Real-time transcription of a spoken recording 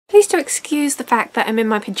Please do excuse the fact that I'm in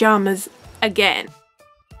my pyjamas again.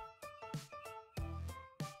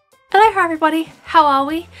 Hello everybody, how are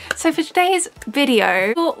we? So for today's video,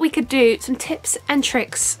 I thought we could do some tips and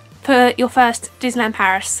tricks for your first Disneyland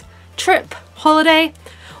Paris trip, holiday,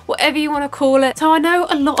 whatever you want to call it. So I know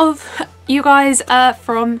a lot of you guys are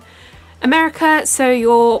from America,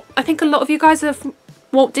 so I think a lot of you guys are from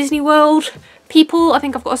Walt Disney World people. I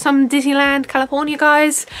think I've got some Disneyland California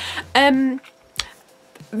guys.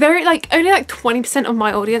 Only like 20% of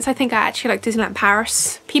my audience I think are actually like Disneyland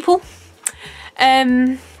Paris people.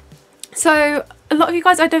 So a lot of you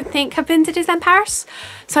guys I don't think have been to Disneyland Paris,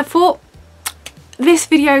 so I thought this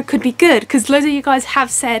video could be good because loads of you guys have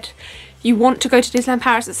said you want to go to Disneyland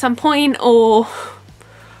Paris at some point or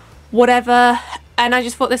whatever, and I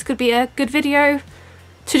just thought this could be a good video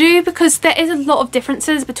to do because there is a lot of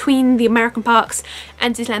differences between the American parks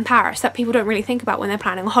and Disneyland Paris that people don't really think about when they're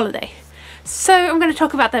planning a holiday. So I'm going to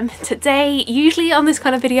talk about them today. Usually on this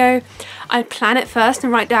kind of video I plan it first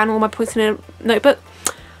and write down all my points in a notebook.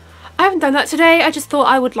 I haven't done that today. I just thought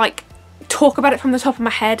I would like talk about it from the top of my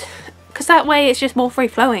head because that way it's just more free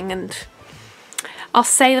flowing and I'll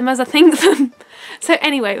say them as I think them. So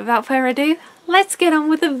anyway, without further ado, let's get on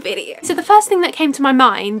with the video. So the first thing that came to my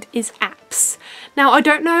mind is apps. Now I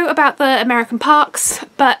don't know about the American parks,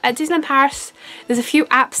 but at Disneyland Paris there's a few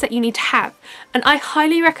apps that you need to have, and I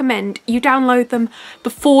highly recommend you download them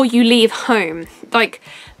before you leave home. Like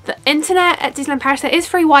the internet at Disneyland Paris, there is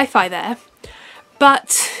free Wi-Fi there,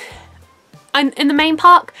 but in the main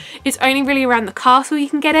park it's only really around the castle you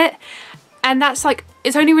can get it, and that's like,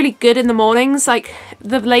 it's only really good in the mornings. Like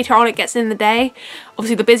the later on it gets in the day,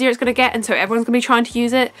 obviously the busier it's going to get, and so everyone's going to be trying to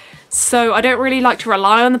use it. So I don't really like to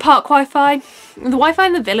rely on the park Wi-Fi. The Wi-Fi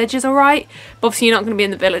in the village is alright, but obviously you're not going to be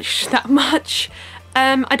in the village that much.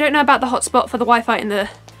 I don't know about the hotspot for the Wi-Fi in the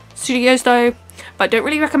studios though, but I don't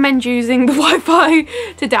really recommend using the Wi-Fi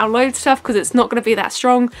to download stuff because it's not going to be that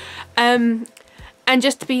strong. And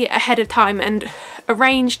just to be ahead of time and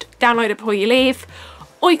arranged, download it before you leave.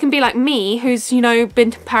 Or you can be like me, who's, you know,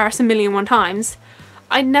 been to Paris a million and one times.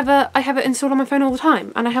 I have it installed on my phone all the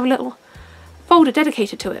time, and I have a little folder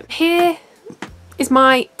dedicated to it. Here is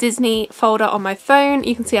my Disney folder on my phone.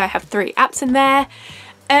 You can see I have 3 apps in there.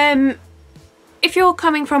 If you're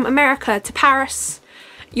coming from America to Paris,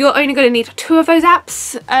 you're only going to need 2 of those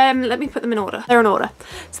apps. Let me put them in order. They're in order.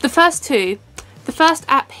 So the first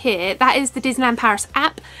app here, that is the Disneyland Paris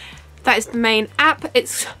app. That is the main app.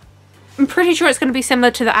 I'm pretty sure it's going to be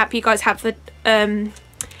similar to the app you guys have for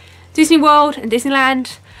Disney World and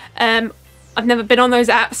Disneyland. I've never been on those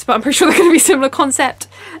apps, but I'm pretty sure they're going to be a similar concept.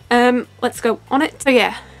 Let's go on it. So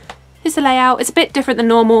yeah, here's the layout. It's a bit different than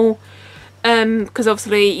normal because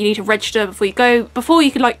obviously you need to register before you go. Before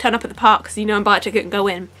you could like turn up at the park because you know and buy a ticket and go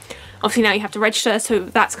in. Obviously now you have to register, so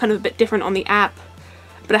that's kind of a bit different on the app.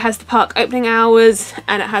 But it has the park opening hours,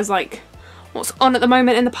 and it has like what's on at the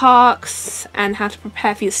moment in the parks and how to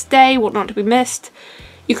prepare for your stay, what not to be missed.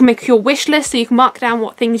 You can make your wish list, so you can mark down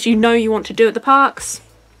what things you know you want to do at the parks.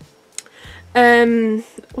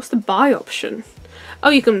 What's the buy option? Oh,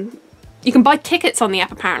 you can buy tickets on the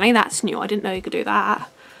app apparently. That's new. I didn't know you could do that.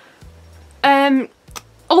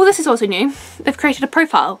 Oh, this is also new. They've created a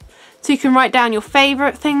profile, so you can write down your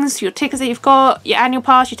favourite things, your tickets that you've got, your annual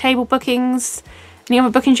pass, your table bookings, any other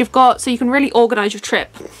bookings you've got, so you can really organise your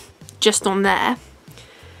trip just on there.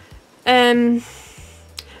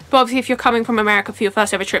 But obviously if you're coming from America for your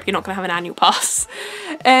first ever trip, you're not going to have an annual pass.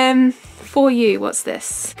 For you, what's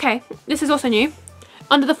this? Okay, this is also new.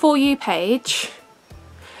 Under the For You page,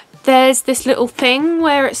 there's this little thing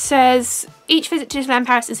where it says, each visit to Disneyland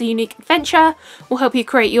Paris is a unique adventure. We'll help you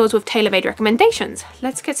create yours with tailor-made recommendations.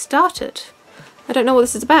 Let's get started. I don't know what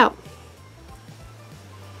this is about.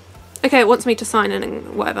 Okay, it wants me to sign in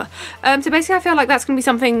and whatever. So basically I feel like that's going to be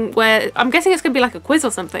something where, I'm guessing it's going to be like a quiz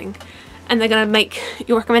or something. And they're going to make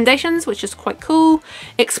your recommendations, which is quite cool.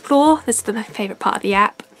 Explore, this is my favourite part of the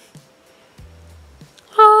app.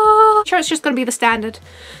 I'm sure it's just going to be the standard,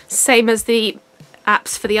 same as the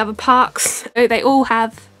apps for the other parks. So they all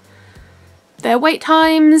have their wait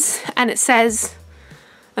times, and it says,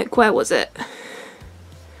 like, where was it?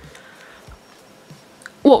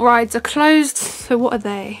 What rides are closed, so what are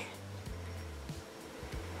they?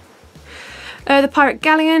 The Pirate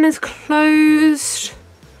Galleon is closed.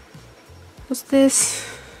 What's this?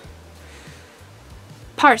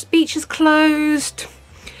 Pirates Beach is closed.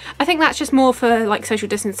 I think that's just more for like social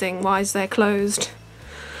distancing wise they're closed.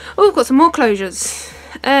 Oh, we've got some more closures.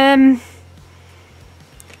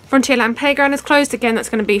 Frontierland Playground is closed. Again, that's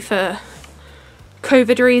going to be for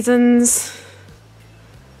COVID reasons.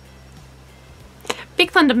 Big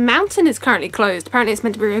Thunder Mountain is currently closed. Apparently it's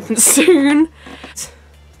meant to be reopened soon.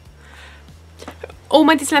 All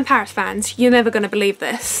my Disneyland Paris fans, you're never going to believe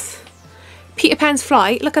this. Peter Pan's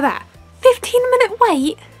flight, look at that. 15-minute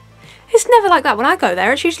wait? It's never like that when I go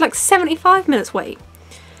there. It's usually like 75 minutes wait.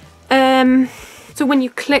 So when you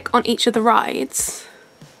click on each of the rides,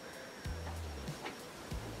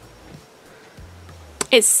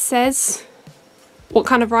 it says what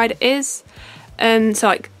kind of ride it is. So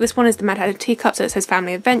like this one is the Mad Hatter Teacup, so it says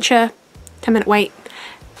Family Adventure, 10-minute wait.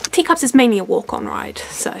 Teacups is mainly a walk-on ride,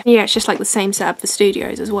 so yeah, it's just like the same setup for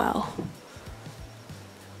studios as well.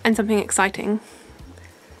 And something exciting.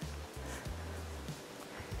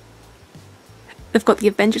 They've got the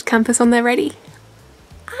Avengers campus on there ready.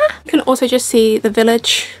 You can also just see the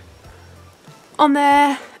village on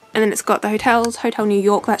there, and then it's got the hotels. Hotel New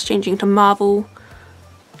York, that's changing to Marvel.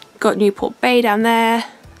 Got Newport Bay down there,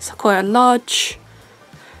 Sequoia Lodge.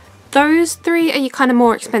 Those three are your kind of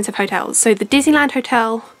more expensive hotels. So the Disneyland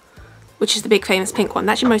Hotel, which is the big famous pink one,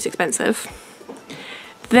 that's your most expensive.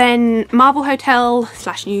 Then Marvel Hotel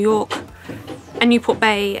 / New York and Newport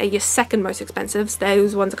Bay are your second most expensive. So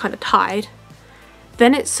those ones are kind of tied.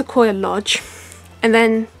 Then it's Sequoia Lodge, and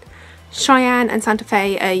then Cheyenne and Santa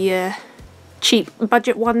Fe are your cheap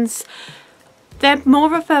budget ones. They're more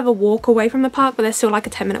of a further walk away from the park, but they're still like a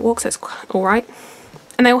 10-minute walk, so it's alright.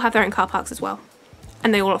 And they all have their own car parks as well.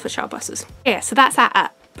 And they all offer shuttle buses. Yeah, so that's that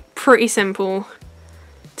app. Pretty simple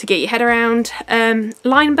to get your head around.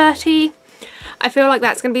 Line Bertie, I feel like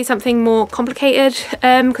that's going to be something more complicated,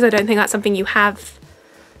 because I don't think that's something you have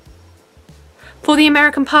for the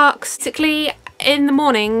American parks. Basically, in the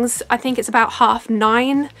mornings, I think it's about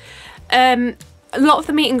 9:30. A lot of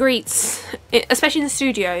the meet and greets, especially in the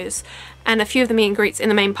studios, and a few of the meet and greets in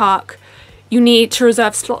the main park, you need to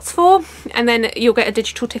reserve slots for, and then you'll get a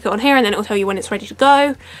digital ticket on here, and then it'll tell you when it's ready to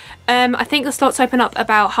go. I think the slots open up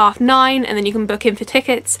about 9:30, and then you can book in for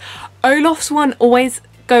tickets. Olaf's one always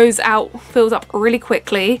goes out, fills up really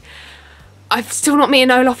quickly. I've still not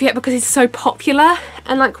met Olaf yet because he's so popular,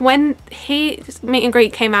 and like when his meet and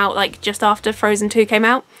greet came out, like just after Frozen 2 came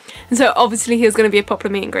out, and so obviously he was going to be a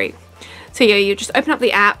popular meet and greet. So yeah, you just open up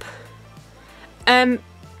the app.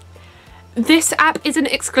 This app isn't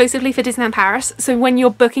exclusively for Disneyland Paris, so when you're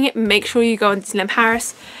booking it, make sure you go on Disneyland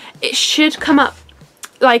Paris. It should come up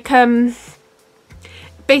like,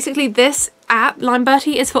 basically this app, Line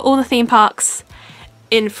Bertie, is for all the theme parks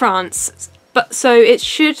in France. But so it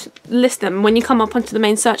should list them when you come up onto the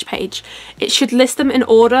main search page. It should list them in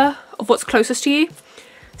order of what's closest to you.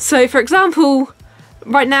 So for example,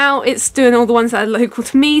 right now it's doing all the ones that are local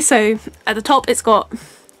to me. So at the top it's got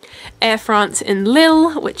Air France in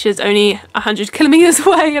Lille, which is only 100 kilometers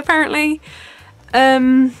away apparently.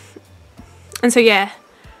 And so yeah,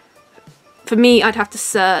 for me I'd have to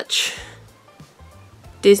search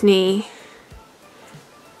Disneyland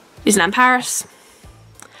Paris.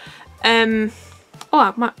 I'm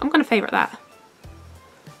gonna favourite that.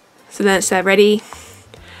 So then it's there ready.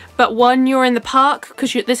 But when you're in the park,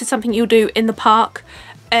 because this is something you'll do in the park,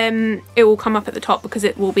 it will come up at the top because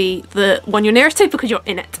it will be the one you're nearest to because you're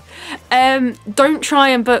in it. Don't try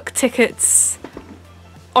and book tickets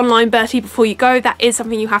online Bertie before you go. That is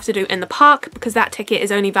something you have to do in the park because that ticket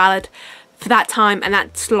is only valid for that time and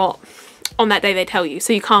that slot on that day they tell you.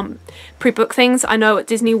 So you can't pre-book things. I know at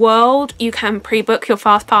Disney World you can pre-book your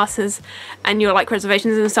fast passes and your like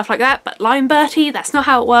reservations and stuff like that, but Line Bertie, that's not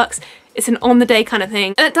how it works. It's an on the day kind of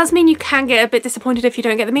thing. And it does mean you can get a bit disappointed if you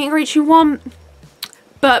don't get the meet and greet you want.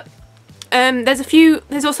 But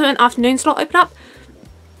there's also an afternoon slot open up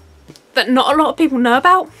that not a lot of people know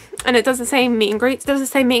about, and it does the same meet and greets,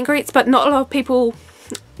 but not a lot of people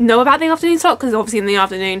know about the afternoon slot because obviously in the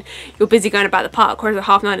afternoon you're busy going about the park, whereas at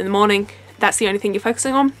 9:30 in the morning that's the only thing you're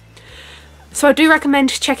focusing on. So I do recommend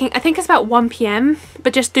checking, I think it's about 1 PM,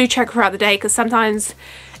 but just do check throughout the day because sometimes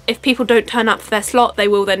if people don't turn up for their slot they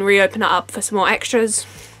will then reopen it up for some more extras.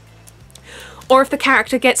 Or if the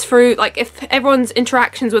character gets through, like if everyone's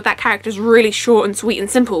interactions with that character is really short and sweet and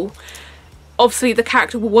simple, obviously the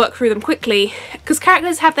character will work through them quickly because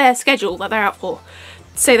characters have their schedule that they're out for.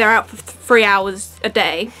 Say they're out for 3 hours a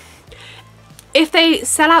day. If they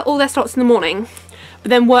sell out all their slots in the morning, but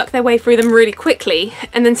then work their way through them really quickly,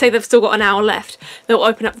 and then say they've still got an hour left, they'll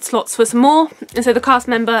open up the slots for some more. And so the cast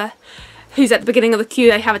member who's at the beginning of the queue,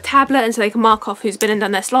 they have a tablet and so they can mark off who's been and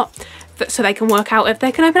done their slot so they can work out if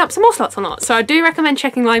they can open up some more slots or not. So I do recommend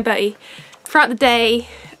checking Line Bertie throughout the day.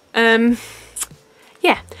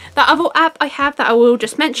 Yeah, that other app I have that I will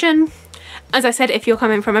just mention, as I said, if you're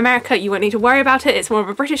coming from America you won't need to worry about it, it's more of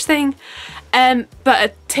a British thing. But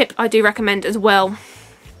a tip I do recommend as well,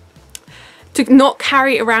 to not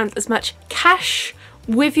carry around as much cash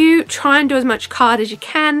with you. Try and do as much card as you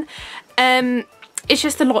can. It's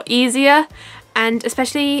just a lot easier, and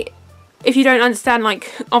especially if you don't understand,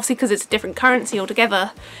 like, obviously because it's a different currency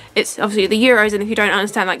altogether, it's obviously the euros, and if you don't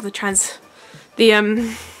understand like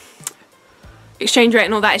the exchange rate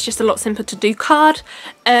and all that, it's just a lot simpler to do card.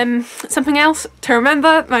 Something else to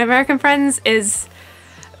remember, my American friends, is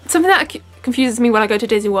something that confuses me when I go to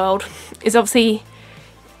Disney World is obviously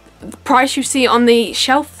the price you see on the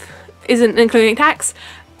shelf isn't including tax.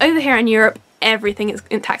 Over here in Europe, everything is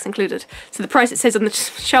in tax included. So the price it says on the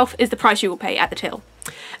shelf is the price you will pay at the till.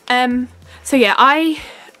 So yeah, I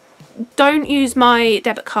don't use my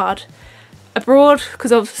debit card abroad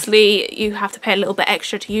because obviously you have to pay a little bit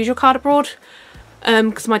extra to use your card abroad,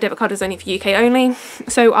 because my debit card is only for UK only.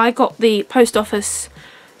 So I got the post office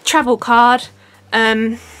travel card,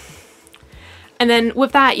 and then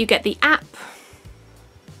with that you get the app.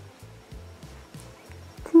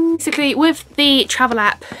 Basically with the travel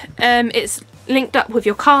app, it's linked up with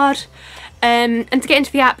your card, and to get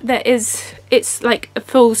into the app it's like a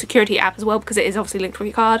full security app as well, because it is obviously linked with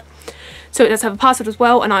your card. So it does have a password as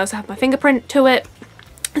well, and I also have my fingerprint to it.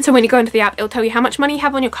 And so when you go into the app, it'll tell you how much money you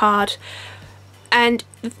have on your card. And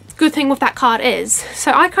the good thing with that card is,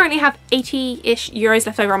 so I currently have 80-ish euros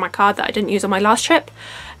left over on my card that I didn't use on my last trip.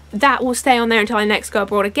 That will stay on there until I next go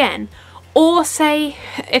abroad again. Or say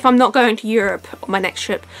if I'm not going to Europe on my next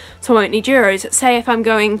trip, so I won't need euros. Say if I'm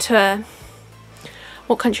going to,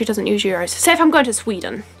 what country doesn't use euros? Say if I'm going to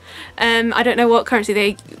Sweden. I don't know what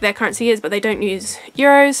currency their currency is, but they don't use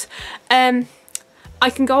euros. I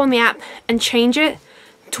can go on the app and change it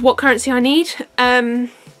to what currency I need. And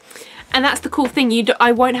that's the cool thing.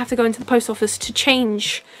 I won't have to go into the post office to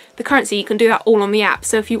change the currency. You can do that all on the app.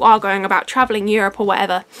 So if you are going about traveling Europe or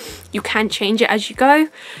whatever, you can change it as you go.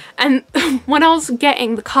 And when I was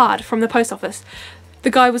getting the card from the post office, the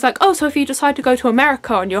guy was like, oh, so if you decide to go to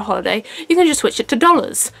America on your holiday, you can just switch it to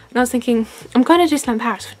dollars. And I was thinking, I'm going to Disneyland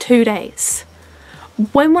Paris for 2 days.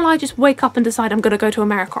 When will I just wake up and decide I'm going to go to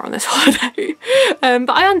America on this holiday? But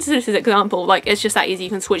I understood this example, like it's just that easy. You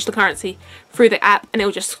can switch the currency through the app and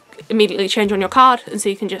it'll just immediately change on your card, and so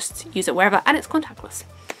you can just use it wherever, and it's contactless.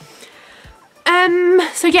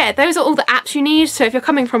 So yeah, those are all the apps you need. So if you're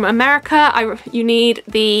coming from America, you need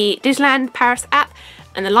the Disneyland Paris app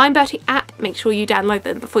and the Lime Bertie app. Make sure you download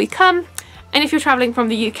them before you come. And if you're travelling from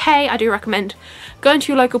the UK, I do recommend going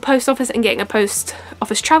to your local post office and getting a post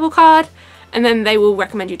office travel card, and then they will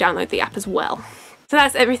recommend you download the app as well. So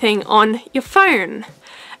that's everything on your phone.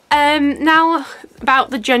 Now about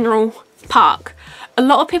the general park. A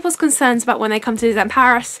lot of people's concerns about when they come to Disneyland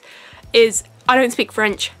Paris is, I don't speak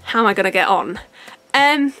French, how am I going to get on?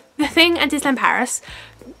 The thing at Disneyland Paris,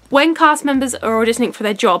 when cast members are auditioning for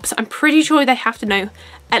their jobs, I'm pretty sure they have to know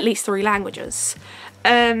at least 3 languages.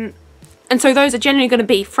 And so those are generally going to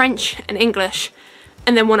be French and English,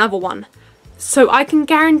 and then one other one. So I can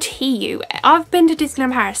guarantee you, I've been to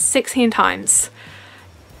Disneyland Paris 16 times.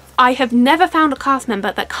 I have never found a cast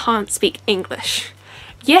member that can't speak English.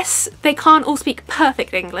 Yes, they can't all speak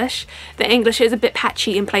perfect English. The English is a bit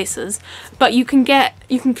patchy in places, but you can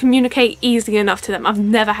communicate easily enough to them. I've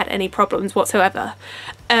never had any problems whatsoever.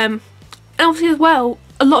 And obviously as well,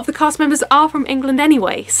 a lot of the cast members are from England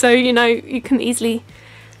anyway, so you know, you can easily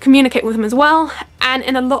communicate with them as well. And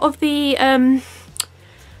in a lot of the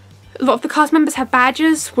cast members have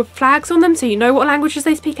badges with flags on them, so you know what languages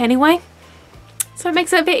they speak anyway. So it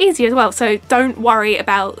makes it a bit easier as well. So don't worry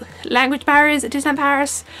about language barriers at Disneyland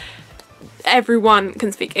Paris. Everyone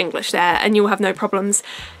can speak English there and you'll have no problems.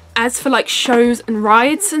 As for like shows and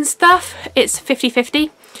rides and stuff, it's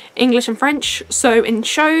 50-50, English and French. So in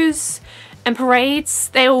shows and parades,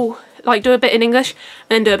 they'll like do a bit in English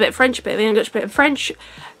and then do a bit of French, a bit of English, a bit of French.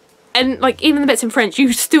 And like even the bits in French,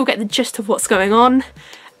 you still get the gist of what's going on.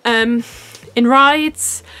 In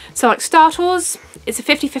rides, so like Star Tours, it's a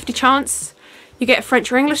 50-50 chance you get a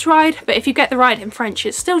French or English ride, but if you get the ride in French,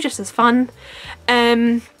 it's still just as fun.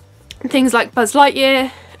 Things like Buzz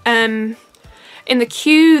Lightyear, in the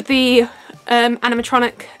queue, the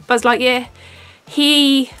animatronic Buzz Lightyear,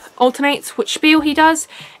 he alternates which spiel he does.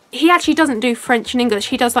 He actually doesn't do French and English,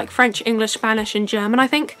 he does like French, English, Spanish and German, I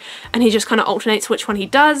think, and he just kind of alternates which one he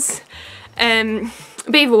does.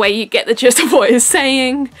 But either way, you get the gist of what he's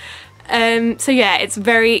saying. So yeah, it's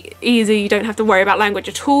very easy, you don't have to worry about language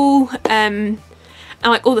at all. And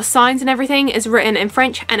like all the signs and everything is written in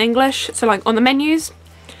French and English, so like on the menus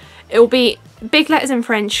it will be big letters in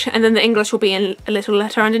French and then the English will be in a little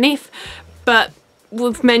letter underneath, but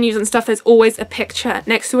with menus and stuff there's always a picture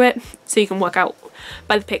next to it, so you can work out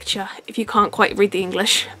by the picture if you can't quite read the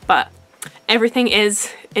English. But everything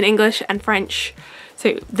is in English and French,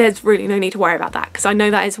 So there's really no need to worry about that, because I know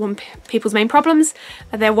that is one of people's main problems,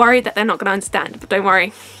 and they're worried that they're not going to understand, but don't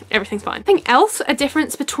worry, everything's fine. Something else, a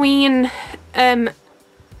difference between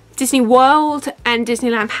Disney World and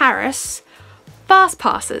Disneyland Paris, fast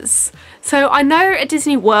passes. So I know at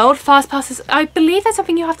Disney World, fast passes, I believe there's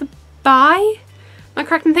something you have to buy. Am I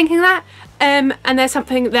correct in thinking that? And there's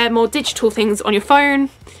something, they're more digital things on your phone.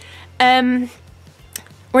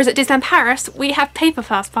 Whereas at Disneyland Paris, we have paper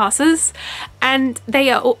fast passes, and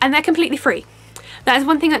they're completely free. That is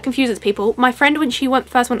one thing that confuses people. My friend, when she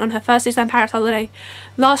first went on her first Disneyland Paris holiday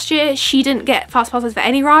last year, she didn't get fast passes for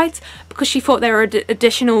any rides because she thought they were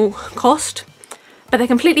additional cost, but they're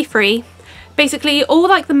completely free. Basically, all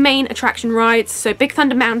like the main attraction rides, so Big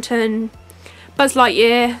Thunder Mountain, Buzz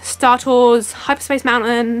Lightyear, Star Tours, Hyperspace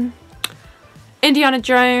Mountain, Indiana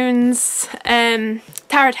Jones,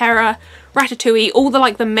 Terra Terra, Ratatouille, all the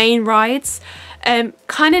like the main rides,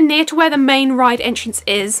 kind of near to where the main ride entrance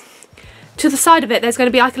is. To the side of it, there's going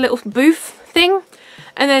to be like a little booth thing,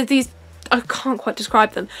 and there's these, I can't quite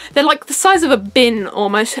describe them. They're like the size of a bin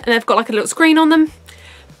almost, and they've got like a little screen on them.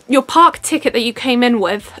 Your park ticket that you came in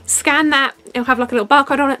with, scan that, it'll have like a little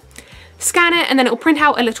barcode on it, scan it, and then it'll print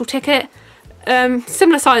out a little ticket,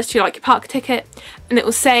 similar size to like your park ticket, and it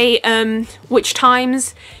will say which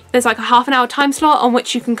times. There's like a half-an-hour time slot on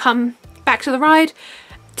which you can come back to the ride,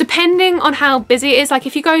 depending on how busy it is. Like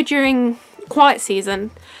if you go during quiet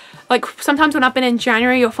season, like sometimes when I've been in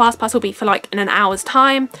January, your fast pass will be for like in an hour's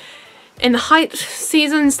time. In the height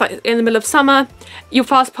seasons, like in the middle of summer, your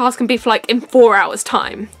fast pass can be for like in 4 hours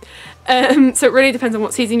time. So it really depends on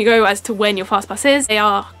what season you go as to when your fast pass is. They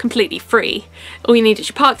are completely free. All you need is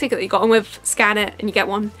your park ticket that you got on with, scan it, and you get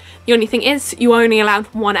one. The only thing is you are only allowed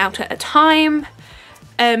one out at a time.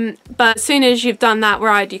 But as soon as you've done that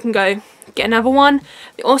ride, you can go get another one.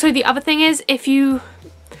 Also, the other thing is, if you,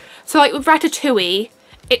 so like with Ratatouille,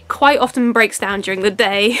 it quite often breaks down during the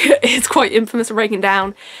day. It's quite infamous for breaking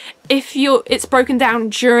down. If it's broken down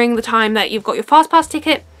during the time that you've got your fast pass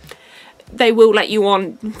ticket, they will let you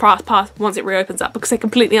on fast pass once it reopens up, because they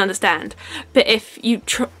completely understand. But if you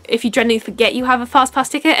generally forget you have a fast pass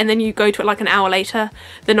ticket and then you go to it like an hour later,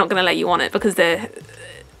 they're not going to let you on it, because they're,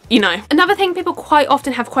 you know. Another thing people quite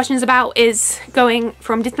often have questions about is going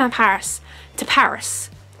from Disneyland Paris to Paris.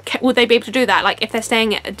 Would they be able to do that? Like if they're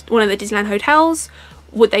staying at one of the Disneyland hotels,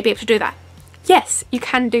 would they be able to do that? Yes, you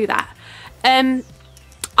can do that.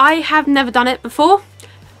 I have never done it before,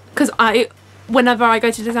 because whenever I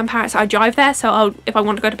go to Disneyland Paris, I drive there. So if I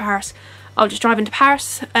want to go to Paris, I'll just drive into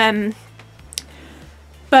Paris.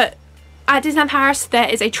 But at Disneyland Paris, there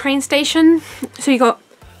is a train station. So you got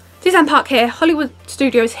Disneyland Park here, Hollywood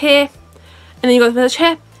Studios here, and then you got the Village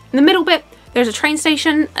here. In the middle bit, there's a train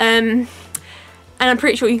station, and I'm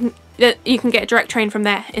pretty sure you can get a direct train from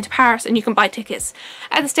there into Paris, and you can buy tickets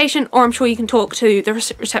at the station, or I'm sure you can talk to the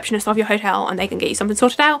receptionist of your hotel and they can get you something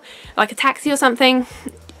sorted out, like a taxi or something.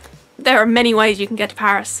 There are many ways you can get to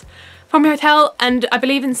Paris from your hotel, and I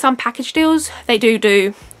believe in some package deals they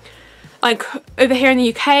do, like over here in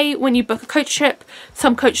the UK, when you book a coach trip,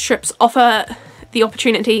 some coach trips offer the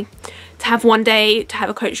opportunity to have one day to have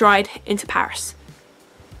a coach ride into Paris.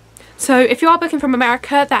 So if you are booking from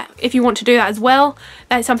America, if you want to do that as well,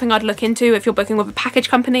 that is something I'd look into. If you're booking with a package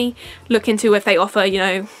company, look into if they offer, you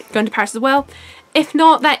know, going to Paris as well. If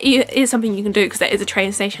not, that is something you can do, because there is a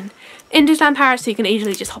train station in Disneyland Paris, so you can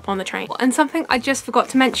easily just hop on the train. And something I just forgot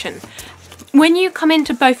to mention, when you come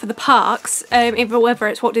into both of the parks, whether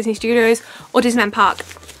it's Walt Disney Studios or Disneyland Park,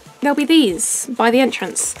 there'll be these by the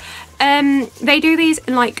entrance. They do these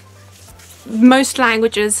in like most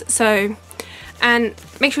languages, so, and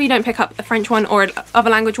make sure you don't pick up a French one or other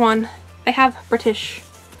language one. They have British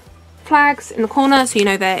flags in the corner, so you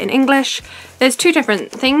know they're in English. There's two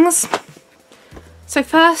different things. So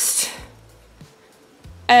first,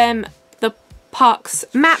 the park's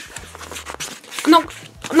map. I'm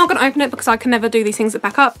not going to open it because I can never do these things that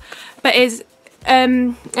back up, but it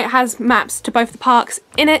has maps to both the parks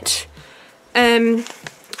in it.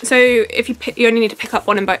 So if you only need to pick up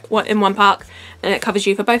one in one park, and it covers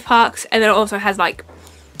you for both parks, and then it also has like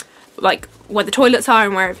where the toilets are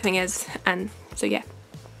and where everything is, and so yeah,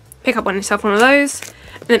 pick up yourself one of those.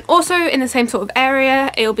 And then also in the same sort of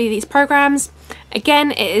area, it'll be these programs.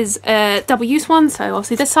 Again, it is a double use one, so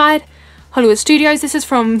obviously this side, Hollywood Studios. This is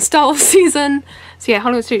from Star Wars season, so yeah,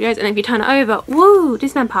 Hollywood Studios. And if you turn it over, woo,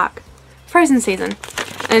 Disneyland Park, Frozen season.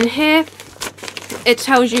 And here it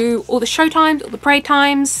tells you all the show times, all the parade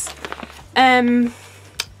times. I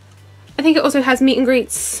think it also has meet and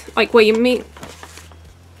greets, like where you meet.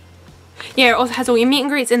 Yeah, it also has all your meet and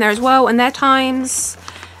greets in there as well, and their times.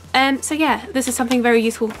 So yeah, this is something very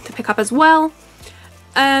useful to pick up as well.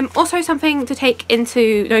 Also something to take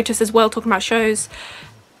into notice as well, talking about shows,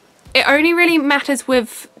 it only really matters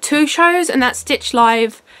with 2 shows, and that's Stitch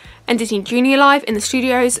Live and Disney Junior Live in the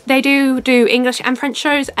studios. They do English and French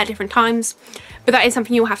shows at different times, but that is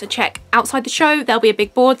something you'll have to check outside the show. There'll be a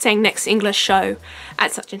big board saying next English show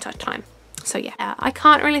at such and such time. So yeah, I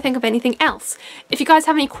can't really think of anything else. If you guys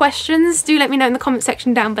have any questions, do let me know in the comment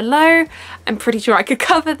section down below. I'm pretty sure I could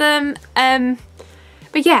cover them.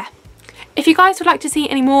 But yeah, if you guys would like to see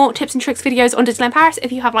any more tips and tricks videos on Disneyland Paris,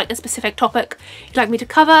 if you have like a specific topic you'd like me to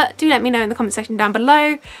cover, do let me know in the comment section down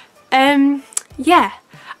below. Yeah,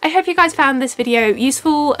 I hope you guys found this video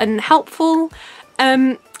useful and helpful.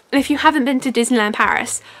 And if you haven't been to Disneyland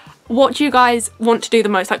Paris, what do you guys want to do the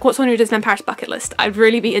most? Like, what's on your Disneyland Paris bucket list? I'd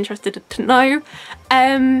really be interested to know.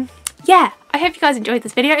 Yeah, I hope you guys enjoyed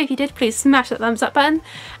this video. If you did, please smash that thumbs up button.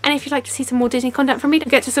 And if you'd like to see some more Disney content from me, don't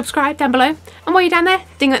forget to subscribe down below. And while you're down there,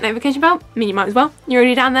 ding that notification bell. I mean, you might as well. You're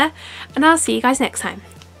already down there. And I'll see you guys next time.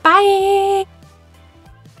 Bye!